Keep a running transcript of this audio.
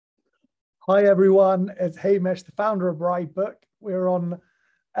Hi everyone, it's Hamish, the founder of Bridebook. We're on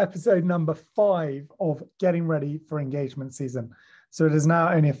episode number 5 of getting ready for engagement season. So it is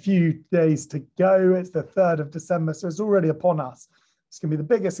now only a few days to go. It's the 3rd of December, so it's already upon us. It's going to be the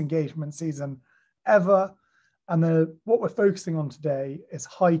biggest engagement season ever. And what we're focusing on today is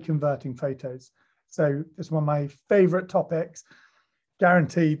high converting photos. So it's one of my favorite topics.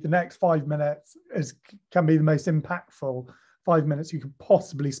 Guaranteed the next 5 minutes can be the most impactful 5 minutes you could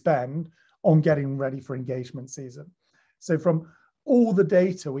possibly spend on getting ready for engagement season. So from all the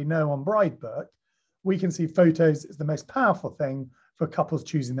data we know on Bridebook, we can see photos is the most powerful thing for couples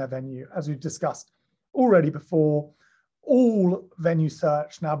choosing their venue. As we've discussed already before, all venue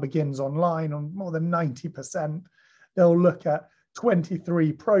search now begins online on more than 90%. They'll look at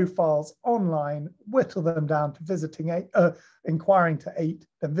 23 profiles online, whittle them down to inquiring to 8,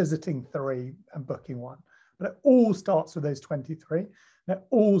 then visiting 3 and booking 1. But it all starts with those 23. And it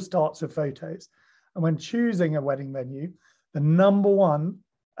all starts with photos. And when choosing a wedding venue, the number one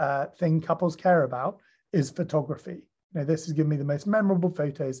thing couples care about is photography. This is giving me the most memorable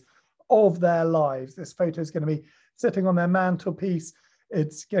photos of their lives. This photo is going to be sitting on their mantelpiece.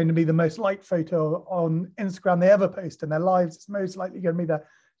 It's going to be the most liked photo on Instagram they ever post in their lives. It's most likely going to be their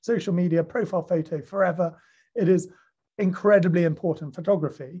social media profile photo forever. It is incredibly important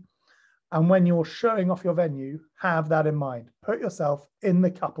photography. And when you're showing off your venue, have that in mind. Put yourself in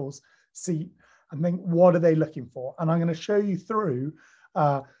the couple's seat and think, what are they looking for? And I'm going to show you through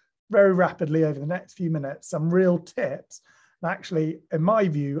very rapidly over the next few minutes some real tips. And actually, in my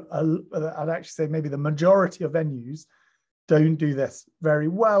view, I'd actually say maybe the majority of venues don't do this very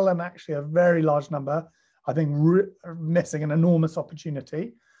well, and actually a very large number, I think, are missing an enormous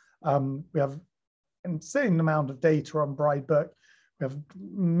opportunity. We have an insane amount of data on Bridebook. We have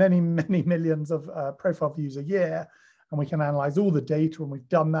many, many millions of profile views a year, and we can analyze all the data, and we've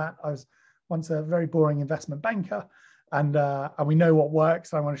done that. I was once a very boring investment banker, and we know what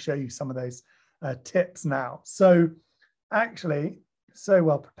works. I want to show you some of those tips now. So actually, so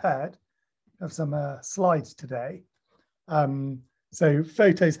well prepared. I have some slides today. So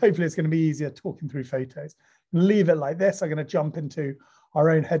photos, hopefully it's going to be easier talking through photos. Leave it like this. I'm going to jump into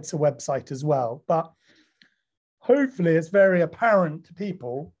our own Hedsor website as well. But hopefully it's very apparent to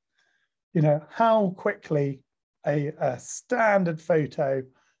people, how quickly a standard photo and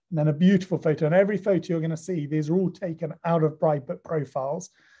then a beautiful photo, and every photo you're going to see, these are all taken out of Bridebook profiles.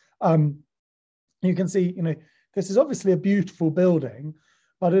 You can see, this is obviously a beautiful building,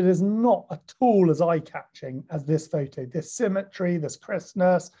 but it is not at all as eye-catching as this photo. This symmetry, this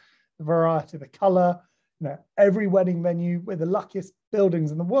crispness, the variety, the color. Every wedding venue, we're the luckiest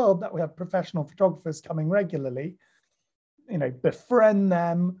buildings in the world that we have professional photographers coming regularly. Befriend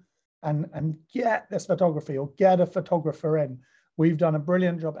them and get this photography or get a photographer in. We've done a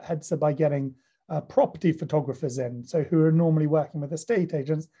brilliant job at Hedsor by getting property photographers in, so who are normally working with estate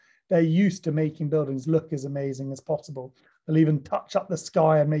agents. They're used to making buildings look as amazing as possible. They'll even touch up the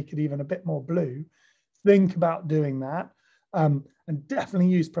sky and make it even a bit more blue. Think about doing that, and definitely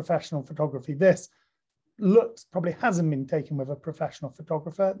use professional photography. This probably hasn't been taken with a professional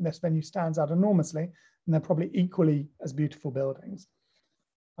photographer, and this venue stands out enormously, and they're probably equally as beautiful buildings.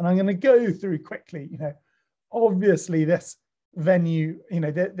 And I'm going to go through quickly, obviously this venue,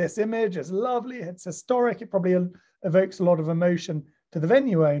 this image is lovely, it's historic, it probably evokes a lot of emotion to the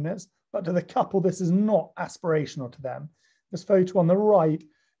venue owners, but to the couple, this is not aspirational to them. This photo on the right,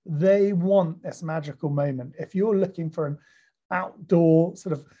 they want this magical moment. If you're looking for an outdoor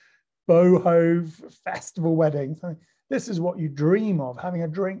sort of boho festival wedding, this is what you dream of, having a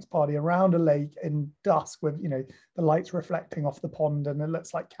drinks party around a lake in dusk with, the lights reflecting off the pond and it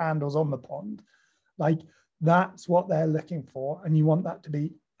looks like candles on the pond. Like, that's what they're looking for, and you want that to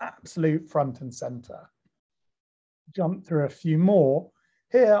be absolute front and center. Jump through a few more.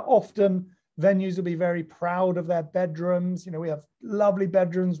 Here, often venues will be very proud of their bedrooms. We have lovely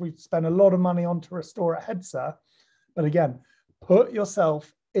bedrooms we've spent a lot of money on to restore at Hedsor. But again, put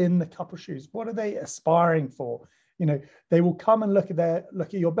yourself in the couple shoes. What are they aspiring for? They will come and look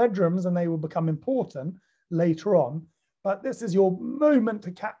at your bedrooms, and they will become important later on. But this is your moment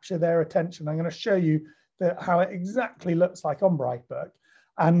to capture their attention. I'm going to show you how it exactly looks like on Bridebook.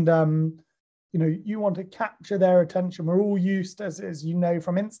 And you want to capture their attention. We're all used, as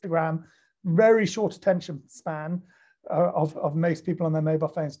from Instagram, very short attention span of most people on their mobile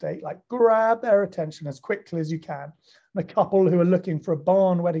phones today. Like, grab their attention as quickly as you can. And a couple who are looking for a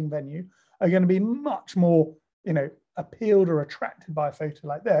barn wedding venue are going to be much more, appealed or attracted by a photo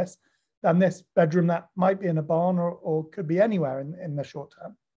like this than this bedroom that might be in a barn or could be anywhere in the short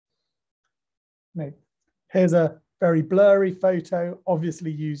term. Here's a very blurry photo,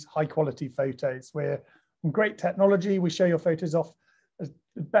 obviously use high quality photos. We're on great technology. We show your photos off as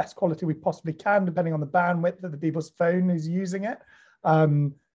the best quality we possibly can, depending on the bandwidth of the people's phone who's using it.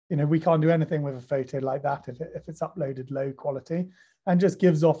 We can't do anything with a photo like that if it's uploaded low quality, and just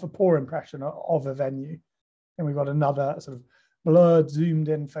gives off a poor impression of a venue. And we've got another sort of blurred, zoomed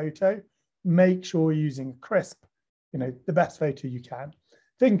in photo. Make sure you're using crisp, the best photo you can.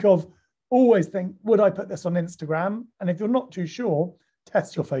 Always think, would I put this on Instagram? And if you're not too sure,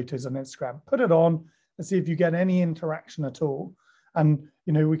 test your photos on Instagram. Put it on and see if you get any interaction at all. And,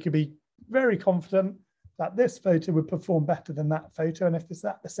 we could be very confident that this photo would perform better than that photo. And if it's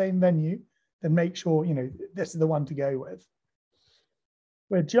at the same venue, then make sure, this is the one to go with.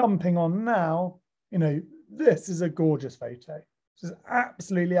 We're jumping on now, this is a gorgeous photo. This is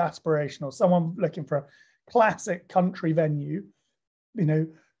absolutely aspirational. Someone looking for a classic country venue,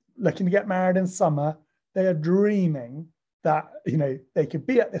 looking to get married in summer. They are dreaming that, they could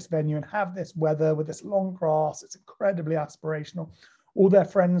be at this venue and have this weather with this long grass. It's incredibly aspirational. All their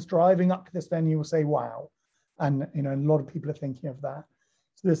friends driving up to this venue will say, wow. And, a lot of people are thinking of that.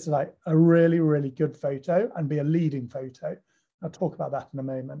 So this is like a really, really good photo and be a leading photo. I'll talk about that in a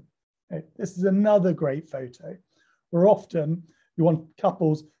moment. This is another great photo where often you want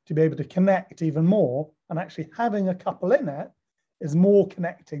couples to be able to connect even more, and actually having a couple in it is more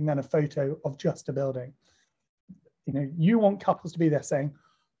connecting than a photo of just a building. You want couples to be there saying,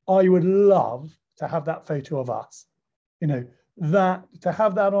 I would love to have that photo of us, that to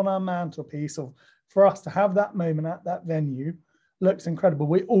have that on our mantelpiece, or for us to have that moment at that venue looks incredible.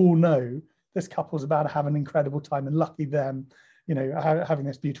 We all know this couple's about to have an incredible time, and lucky them, having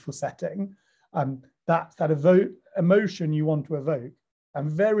this beautiful setting. That's that emotion you want to evoke. And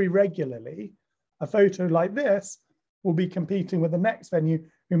very regularly, a photo like this will be competing with the next venue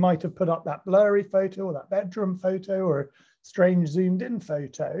who might have put up that blurry photo or that bedroom photo or a strange zoomed in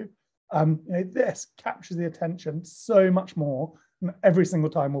photo. This captures the attention so much more, and every single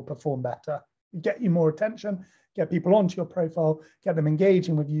time will perform better. Get you more attention, get people onto your profile, get them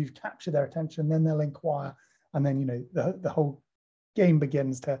engaging with you, capture their attention, then they'll inquire, and then the whole game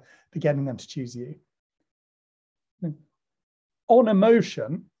begins to getting them to choose you. On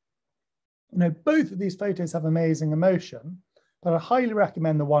emotion, both of these photos have amazing emotion, but I highly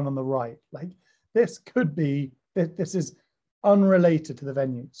recommend the one on the right. Like this is unrelated to the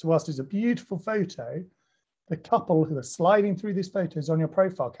venue. So whilst it's a beautiful photo, the couple who are sliding through these photos on your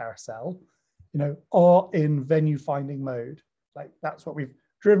profile carousel, are in venue finding mode. Like that's what we've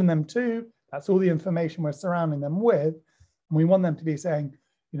driven them to. That's all the information we're surrounding them with. And we want them to be saying,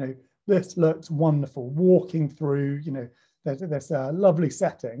 this looks wonderful, walking through, there's a lovely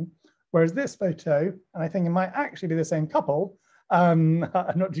setting. Whereas this photo, and I think it might actually be the same couple, I'm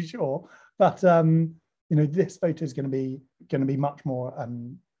not too sure, but this photo is going to be much more,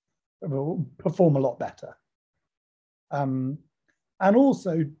 will perform a lot better. And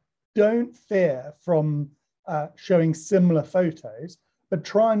also, don't fear from showing similar photos, but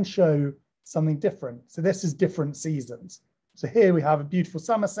try and show something different. So this is different seasons. So here we have a beautiful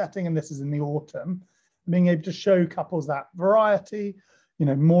summer setting, and this is in the autumn. Being able to show couples that variety,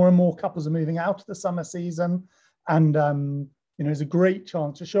 more and more couples are moving out of the summer season, and it's a great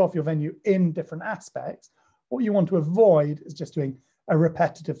chance to show off your venue in different aspects. What you want to avoid is just doing a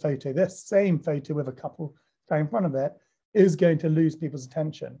repetitive photo. This same photo with a couple standing in front of it is going to lose people's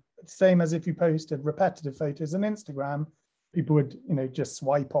attention. Same as if you posted repetitive photos on Instagram, people would just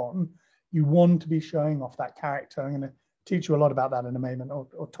swipe on. You want to be showing off that character. I'm going to teach you a lot about that in a moment,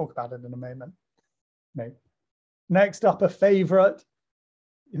 or talk about it in a moment. Next up, a favorite.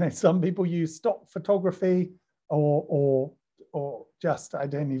 Some people use stock photography or just, I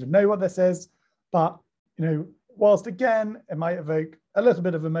don't even know what this is, but whilst again it might evoke a little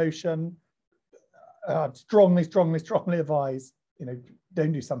bit of emotion, strongly advise,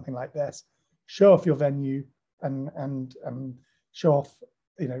 don't do something like this. Show off your venue and show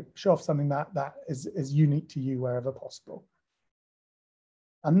off something that is unique to you wherever possible.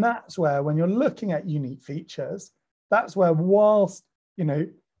 And that's where, when you're looking at unique features, that's where, whilst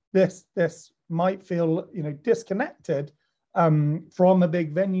this might feel disconnected from a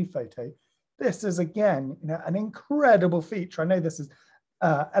big venue photo, this is again an incredible feature. I know this is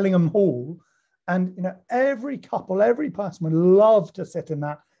Ellingham Hall, and every couple, every person would love to sit in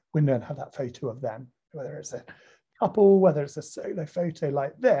that window and have that photo of them, whether it's a couple, whether it's a solo photo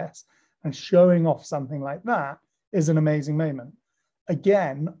like this, and showing off something like that is an amazing moment.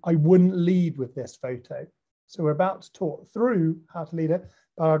 Again, I wouldn't lead with this photo. So we're about to talk through how to lead it,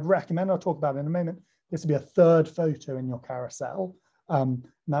 but I'd recommend, I'll talk about it in a moment, this would be a third photo in your carousel. in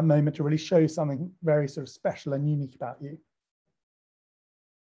that moment to really show something very sort of special and unique about you.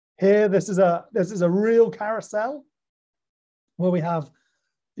 Here, this is a real carousel where we have,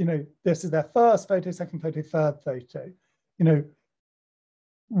 this is their first photo, second photo, third photo.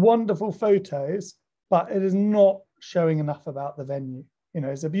 Wonderful photos, but it is not showing enough about the venue.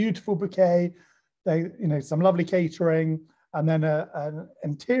 It's a beautiful bouquet, some lovely catering, and then an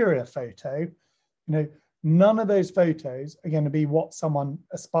interior photo. None of those photos are going to be what someone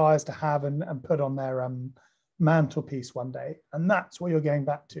aspires to have and put on their mantelpiece one day. And that's what you're going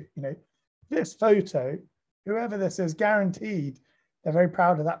back to. This photo, whoever this is, guaranteed they're very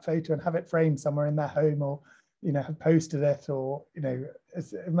proud of that photo and have it framed somewhere in their home, or have posted it, or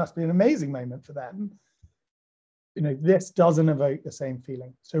it must be an amazing moment for them. This doesn't evoke the same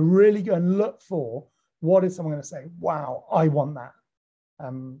feeling. So really go and look for, what is someone going to say, wow, I want that.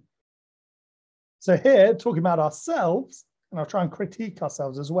 So here, talking about ourselves, and I'll try and critique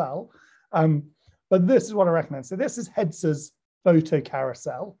ourselves as well, but this is what I recommend. So this is Hedsor's photo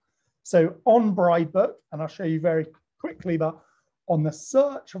carousel. So on Bridebook, and I'll show you very quickly, but on the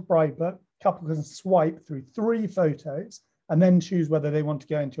search of Bridebook, couple can swipe through 3 photos and then choose whether they want to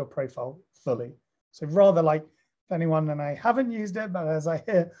go into your profile fully. So rather like, if anyone, and I haven't used it, but as I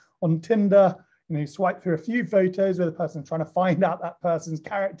hear on Tinder, you swipe through a few photos with a person trying to find out that person's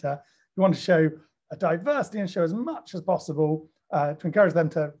character. You want to show a diversity and show as much as possible to encourage them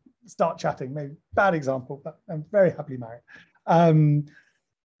to start chatting. Maybe bad example, but I'm very happily married.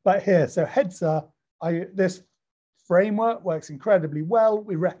 But here, so Hedsor, this framework works incredibly well.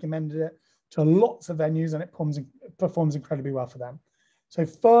 We recommended it to lots of venues and it performs incredibly well for them. So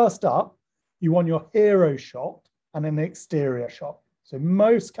first up, you want your hero shot and an exterior shot. So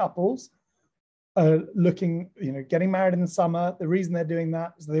most couples are looking, getting married in the summer. The reason they're doing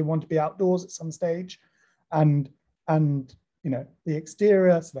that is they want to be outdoors at some stage. And the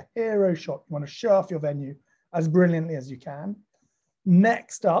exterior, so the hero shot, you want to show off your venue as brilliantly as you can.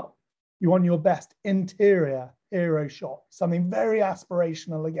 Next up, you want your best interior hero shot, something very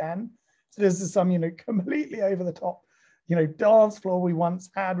aspirational again. So this is some, completely over the top, dance floor we once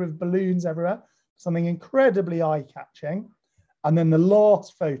had with balloons everywhere, something incredibly eye-catching. And then the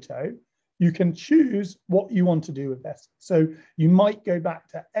last photo, you can choose what you want to do with this. So you might go back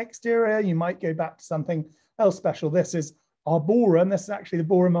to exterior, you might go back to something else special. This is our ballroom. This is actually the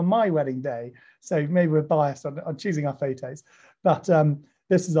ballroom on my wedding day. So maybe we're biased on choosing our photos. But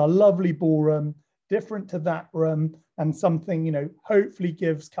this is our lovely ballroom, different to that room, and something, hopefully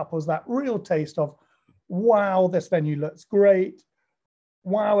gives couples that real taste of, wow, this venue looks great.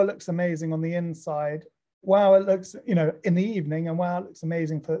 Wow, it looks amazing on the inside. Wow, it looks, in the evening, and wow, it looks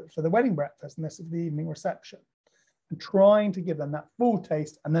amazing for the wedding breakfast, and this is the evening reception. And trying to give them that full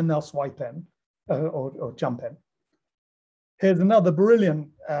taste, and then they'll swipe in or jump in. Here's another brilliant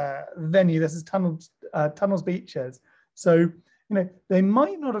venue. This is Tunnels Beaches. So, they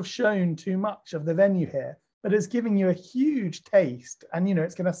might not have shown too much of the venue here, but it's giving you a huge taste, and,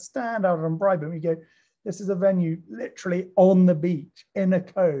 it's going to stand out on Bridebook. We go, this is a venue literally on the beach in a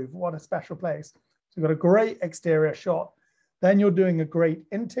cove. What a special place. So you've got a great exterior shot. Then you're doing a great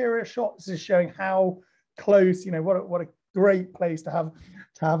interior shot. This is showing how close, what a great place to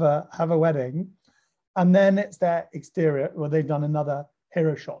have a wedding. And then it's their exterior, where they've done another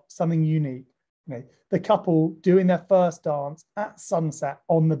hero shot, something unique. The couple doing their first dance at sunset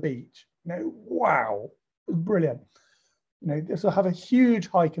on the beach. Wow, brilliant. This will have a huge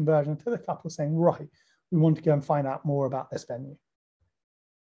high conversion to the couple saying, right, we want to go and find out more about this venue.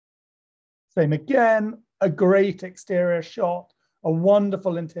 Same again, a great exterior shot, a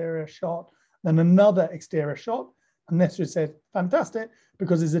wonderful interior shot, then another exterior shot. And this would say fantastic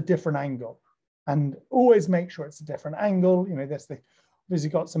because it's a different angle. And always make sure it's a different angle. This thing, obviously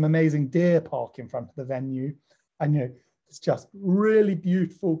got some amazing deer park in front of the venue. And, it's just really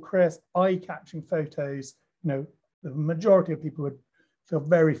beautiful, crisp, eye-catching photos. The majority of people would feel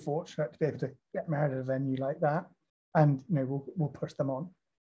very fortunate to be able to get married at a venue like that. And, we'll push them on.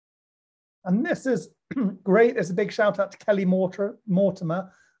 And this is great. There's a big shout out to Kelly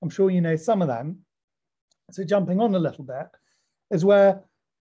Mortimer. I'm sure you know some of them. So jumping on a little bit is where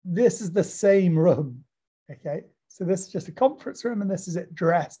this is the same room, okay? So this is just a conference room and this is it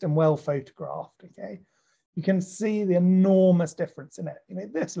dressed and well photographed, okay? You can see the enormous difference in it.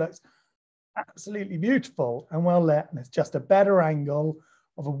 This looks absolutely beautiful and well lit, and it's just a better angle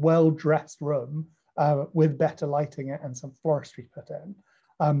of a well-dressed room with better lighting and some floristry put in.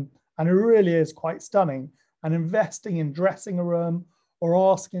 And it really is quite stunning. And investing in dressing a room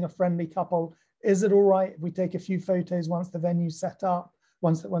or asking a friendly couple, is it all right if we take a few photos once the venue's set up,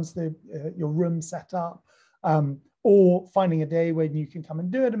 once your room's set up? or finding a day when you can come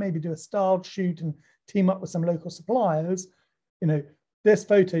and do it and maybe do a styled shoot and team up with some local suppliers, this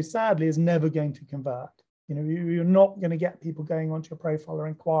photo sadly is never going to convert. You're not going to get people going onto your profile or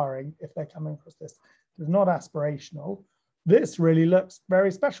inquiring if they're coming across this. It's not aspirational. This really looks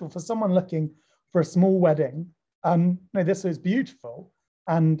very special for someone looking for a small wedding. This is beautiful.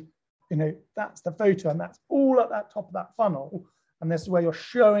 And, that's the photo, and that's all at that top of that funnel. And this is where you're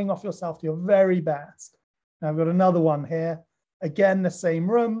showing off yourself to your very best. Now I've got another one here. Again, the same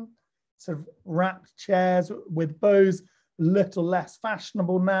room, sort of wrapped chairs with bows, a little less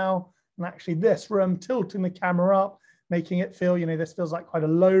fashionable now. And actually this room, tilting the camera up, making it feel, this feels like quite a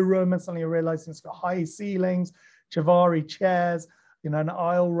low room, and suddenly you're realizing it's got high ceilings, Chiavari chairs, an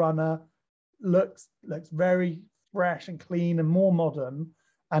aisle runner, looks very fresh and clean and more modern.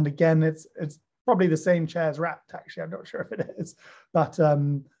 And again, it's probably the same chairs wrapped, actually, I'm not sure if it is, but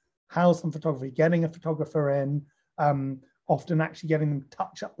house and photography, getting a photographer in, often actually getting them to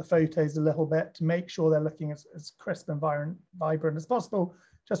touch up the photos a little bit to make sure they're looking as crisp and vibrant as possible.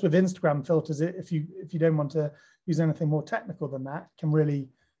 Just with Instagram filters, if you don't want to use anything more technical than that, can really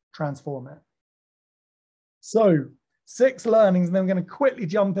transform it. So 6 learnings, and then I'm going to quickly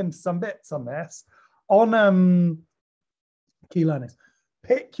jump into some bits on this. On key learnings,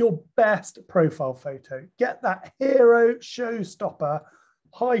 pick your best profile photo. Get that hero showstopper,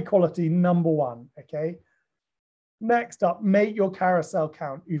 high quality #1, okay? Next up, make your carousel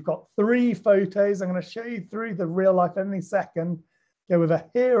count. You've got 3 photos. I'm going to show you through the real life in any second. Go with a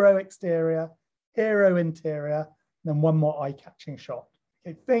hero exterior, hero interior, and then one more eye-catching shot.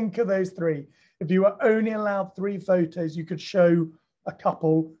 Okay, think of those 3. If you were only allowed 3 photos, you could show a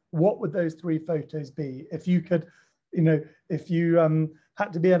couple. What would those 3 photos be? If you could, if you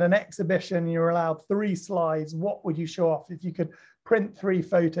had to be at an exhibition, you're allowed 3 slides, what would you show off? If you could print 3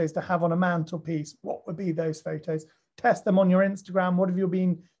 photos to have on a mantelpiece, what would be those photos? Test them on your Instagram. What have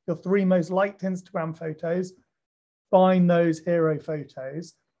been your 3 most liked Instagram photos? Find those hero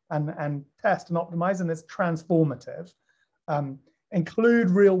photos and test and optimize, and it's transformative. Include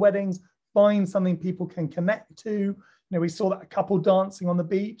real weddings. Find something people can connect to. We saw that a couple dancing on the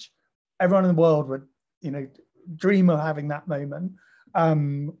beach. Everyone in the world would, dream of having that moment.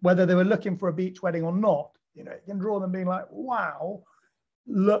 Whether they were looking for a beach wedding or not, it can draw them being like, wow,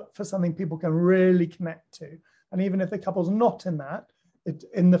 look for something people can really connect to. And even if the couple's not in that,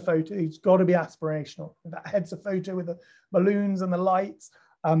 in the photo, it's got to be aspirational. That Hedsor photo with the balloons and the lights,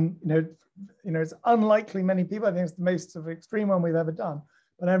 it's unlikely many people, I think it's the most sort of extreme one we've ever done,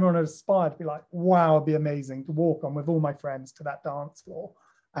 but everyone had aspired to be like, wow, it'd be amazing to walk on with all my friends to that dance floor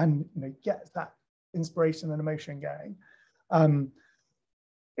and get that inspiration and emotion going.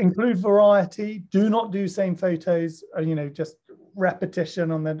 Include variety. Do not do same photos, just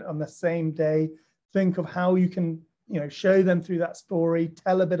repetition on the same day. Think of how you can show them through that story,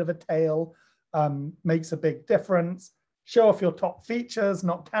 tell a bit of a tale, makes a big difference. Show off your top features,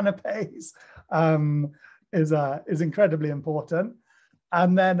 not canapes, is incredibly important.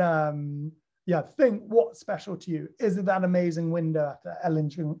 And then, think what's special to you. Is it that amazing window at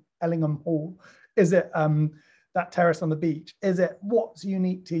Ellingham Hall? Is it that terrace on the beach? Is it what's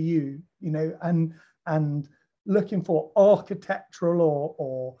unique to you? And looking for architectural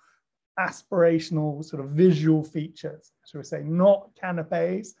or aspirational sort of visual features. So we're saying not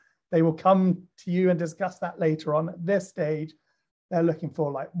canapes. They will come to you and discuss that later on. At this stage, they're looking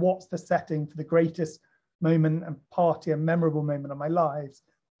for like, what's the setting for the greatest moment and party and memorable moment of my lives?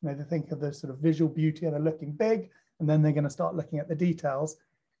 They think of the sort of visual beauty and they're looking big, and then they're going to start looking at the details.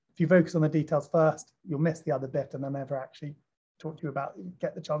 If you focus on the details first, you'll miss the other bit and they'll never actually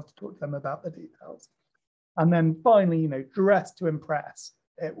get the chance to talk to them about the details. And then finally, dress to impress.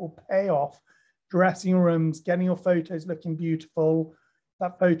 It will pay off. Dressing rooms, getting your photos looking beautiful.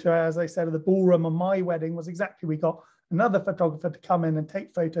 That photo, as I said, of the ballroom on my wedding was exactly, we got another photographer to come in and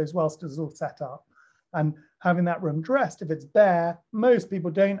take photos whilst it was all set up. And having that room dressed, if it's bare, most people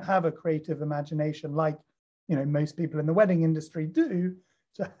don't have a creative imagination like, most people in the wedding industry do,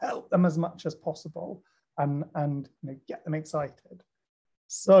 to help them as much as possible and get them excited.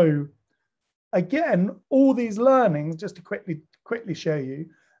 So again, all these learnings, just to quickly show you,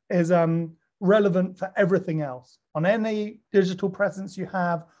 is relevant for everything else. On any digital presence you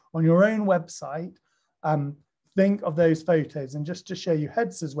have, on your own website, think of those photos. And just to show you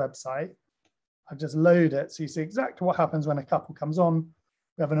Hedsor's website, I'll just load it so you see exactly what happens when a couple comes on.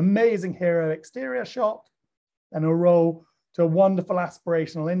 We have an amazing hero exterior shot, and a roll to a wonderful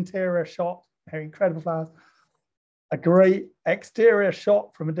aspirational interior shot, incredible flowers, a great exterior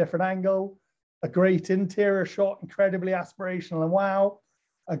shot from a different angle, a great interior shot, incredibly aspirational and wow,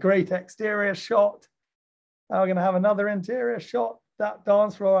 a great exterior shot, And we're going to have another interior shot, that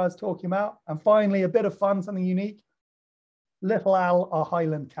dance floor I was talking about. And finally, a bit of fun, something unique. Little Al, our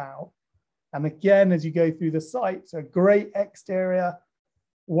Highland cow. And again, as you go through the site, so great exterior,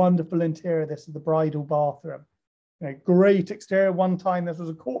 wonderful interior. This is the bridal bathroom. You know, great exterior. One time this was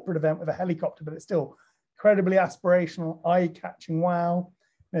a corporate event with a helicopter, but it's still incredibly aspirational, eye-catching. Wow.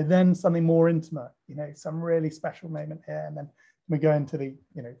 You know, then something more intimate. You know, some really special moment here, and then we go into the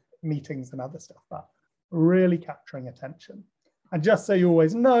meetings and other stuff. But really capturing attention. And just so you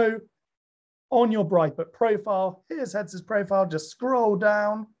always know, on your Bridebook profile, here's Hedsor's profile. Just scroll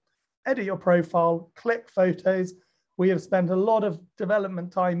down, edit your profile, click photos. We have spent a lot of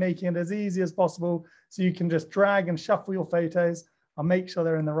development time making it as easy as possible, so you can just drag and shuffle your photos. I'll make sure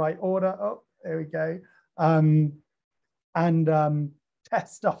they're in the right order. Oh, there we go.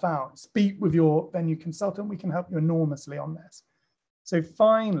 Test stuff out. Speak with your venue consultant. We can help you enormously on this. So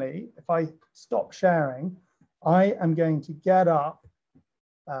finally, if I stop sharing, I am going to get up.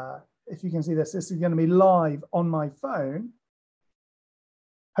 If you can see this, this is going to be live on my phone.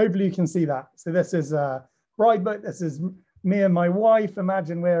 Hopefully you can see that. So this is Bridebook. This is me and my wife.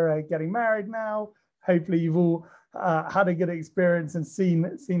 Imagine we're getting married now. Hopefully you've all had a good experience and seen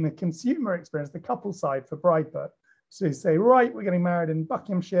the consumer experience, the couple side for Bridebook. So you say, right, we're getting married in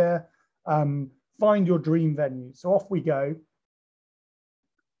Buckinghamshire. Find your dream venue. So off we go.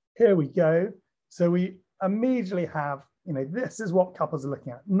 Here we go. So we immediately have, this is what couples are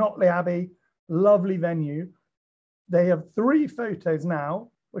looking at. Notley Abbey, lovely venue. They have 3 photos now,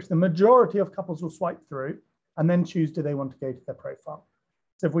 which the majority of couples will swipe through and then choose, do they want to go to their profile?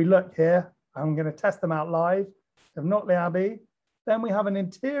 So if we look here, I'm going to test them out live of Notley Abbey. Then we have an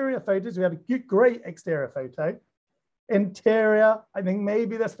interior photo. So we had a great exterior photo. Interior, I think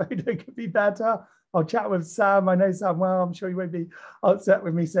maybe this photo could be better. I'll chat with Sam. I know Sam well. I'm sure you won't be upset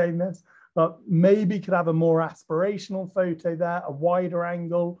with me saying this, but maybe could have a more aspirational photo there, a wider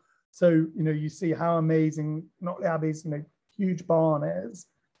angle. So, you see how amazing Notley Abbey's, huge barn is.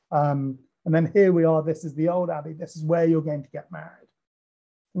 And then here we are. This is the old Abbey. This is where you're going to get married.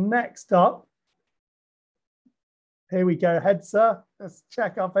 Next up, here we go, Hedsor. Let's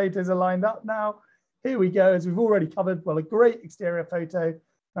check our photos are lined up now. Here we go, as we've already covered, well, a great exterior photo.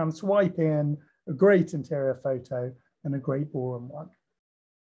 I'm swiping in a great interior photo and a great ballroom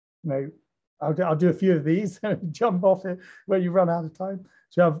one. I'll do a few of these, jump off it where you run out of time.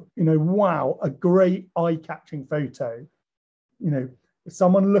 So you have, wow, a great eye-catching photo.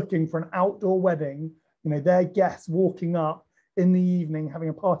 Someone looking for an outdoor wedding, their guests walking up in the evening, having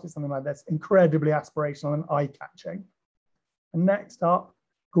a party, something like this, incredibly aspirational and eye-catching. And next up,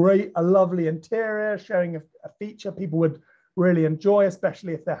 a lovely interior showing a feature people would really enjoy,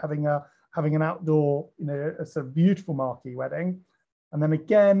 especially if they're having an outdoor, a sort of beautiful marquee wedding. And then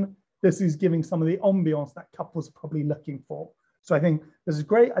again, this is giving some of the ambiance that couples are probably looking for. So I think this is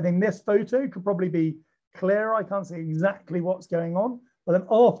great. I think this photo could probably be clearer. I can't see exactly what's going on. But then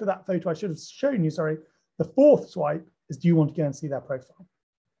after that photo, I should have shown you, sorry, the 4th swipe is, do you want to go and see their profile?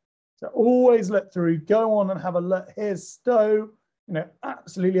 So always look through, go on and have a look. Here's Stowe,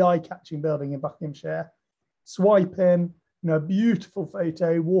 absolutely eye-catching building in Buckinghamshire. Swipe in, a beautiful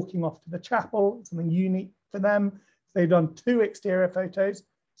photo walking off to the chapel, something unique for them. They've done 2 exterior photos.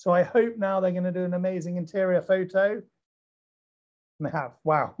 So I hope now they're going to do an amazing interior photo. And they have,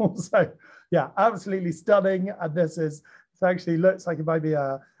 wow. So yeah, absolutely stunning. And this actually looks like it might be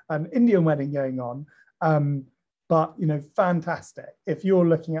an Indian wedding going on. But, fantastic. If you're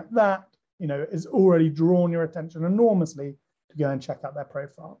looking at that, it's already drawn your attention enormously to go and check out their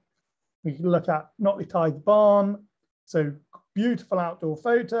profile. We can look at Notley Tithe Barn. So beautiful outdoor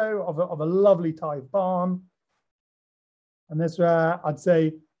photo of a lovely tithe barn. And this, I'd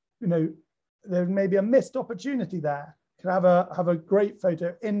say, there may be a missed opportunity there. Could have a great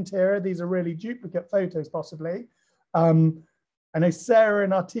photo interior. These are really duplicate photos, possibly. I know Sarah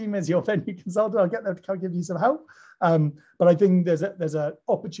in our team is your venue consultant. I'll get them to come give you some help. But I think there's an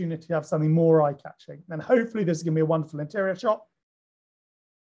opportunity to have something more eye-catching. And hopefully this is going to be a wonderful interior shot.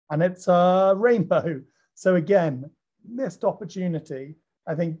 And it's a rainbow. So again, missed opportunity.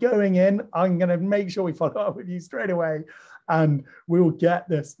 I think going in, I'm going to make sure we follow up with you straight away, and we will get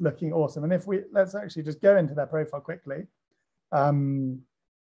this looking awesome. And let's actually just go into their profile quickly.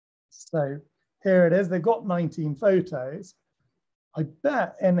 So here it is. They've got 19 photos. I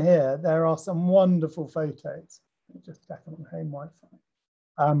bet in here there are some wonderful photos. Just check on home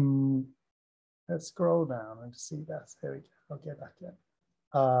Wi-Fi. Let's scroll down and see this. Here we go. I'll get back in.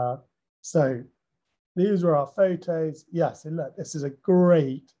 So these were our photos. Yes, and look, this is a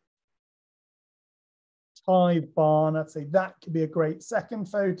great tithe barn. I'd say that could be a great second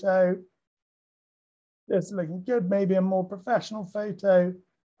photo. this looking good, maybe a more professional photo,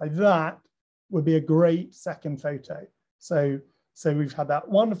 like that would be a great second photo. So we've had that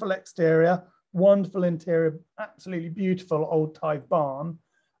wonderful exterior, wonderful interior, absolutely beautiful old Tithe barn,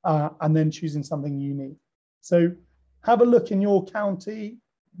 and then choosing something unique. So have a look in your county,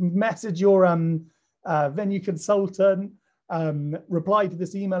 message your venue consultant, reply to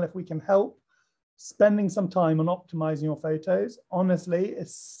this email if we can help. Spending some time on optimizing your photos, honestly,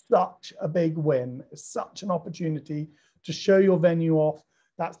 is such a big win. It's such an opportunity to show your venue off.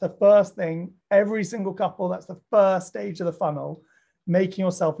 That's the first thing. Every single couple, that's the first stage of the funnel, making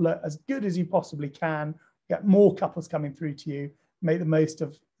yourself look as good as you possibly can, get more couples coming through to you, make the most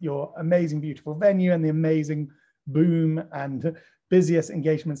of your amazing, beautiful venue and the amazing boom and busiest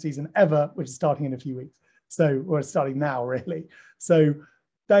engagement season ever, which is starting in a few weeks. So we're starting now, really. So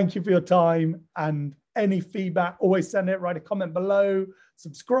thank you for your time, and any feedback, always send it, write a comment below,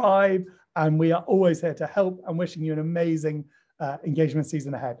 subscribe, and we are always here to help and wishing you an amazing engagement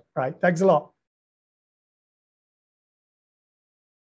season ahead. Right. Thanks a lot.